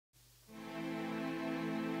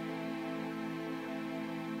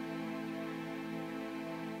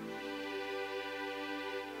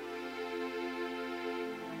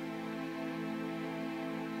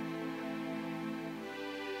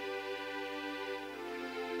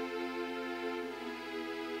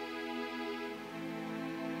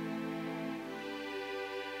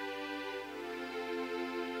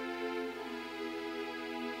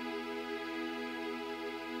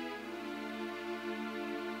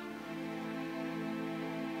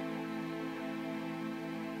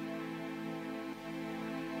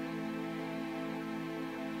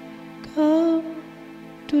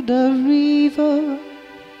to the river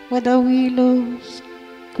where the willows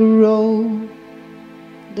grow.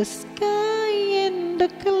 The sky and the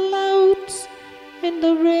clouds and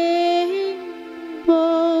the rainbow.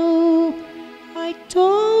 I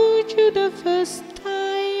told you the first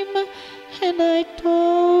time, and I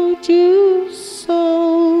told you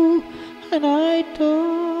so, and I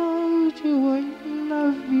told you I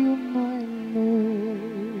love you, my Lord.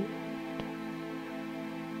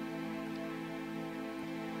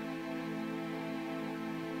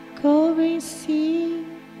 Come and sing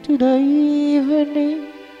to the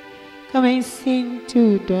evening, come and sing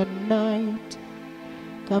to the night,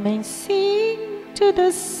 come and sing to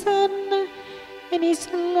the sun and its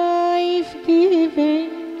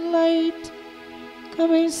life-giving light.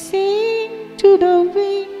 Come and sing to the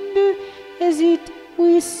wind as it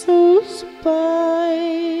whistles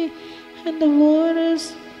by, and the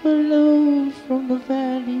waters flow from the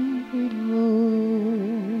valley below.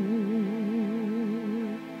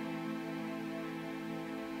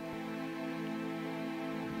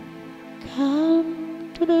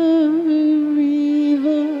 Come to the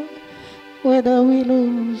river where the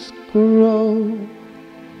willows grow.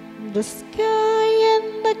 The sky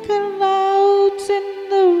and the clouds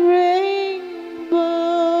and the rainbow.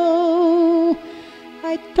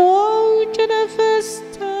 I told you the first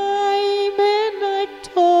time, and I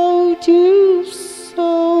told you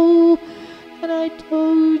so, and I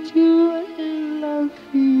told you I love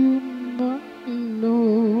you, my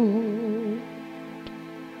Lord.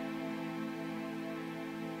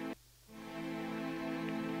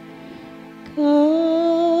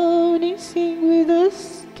 Come and sing with the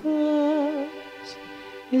stars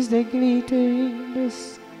as they glitter in the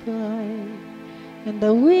sky, and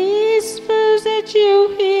the whispers that you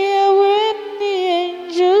hear when the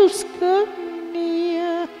angels come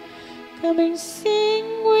near. Come and sing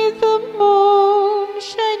with the moon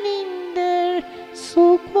shining there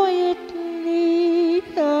so quietly.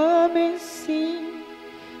 Come and sing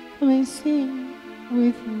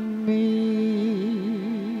with me.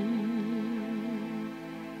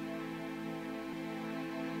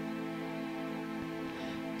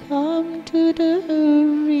 Come to the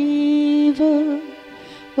river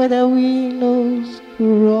where the willows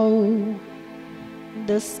grow.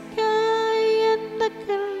 The sky and the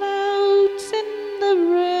clouds and the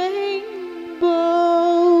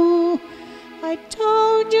rainbow. I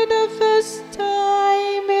told you the first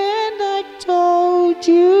time, and I told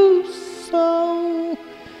you so,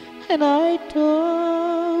 and I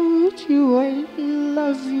told you I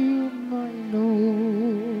love you, my Lord.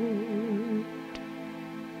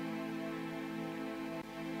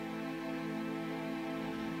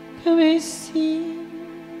 Come and sing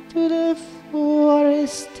to the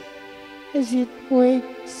forest as it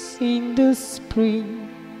wakes in the spring.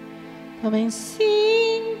 Come and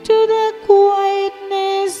sing to the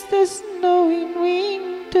quietness the snow in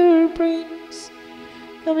winter brings.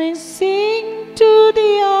 Come and sing to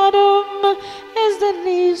the autumn as the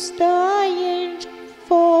leaves die.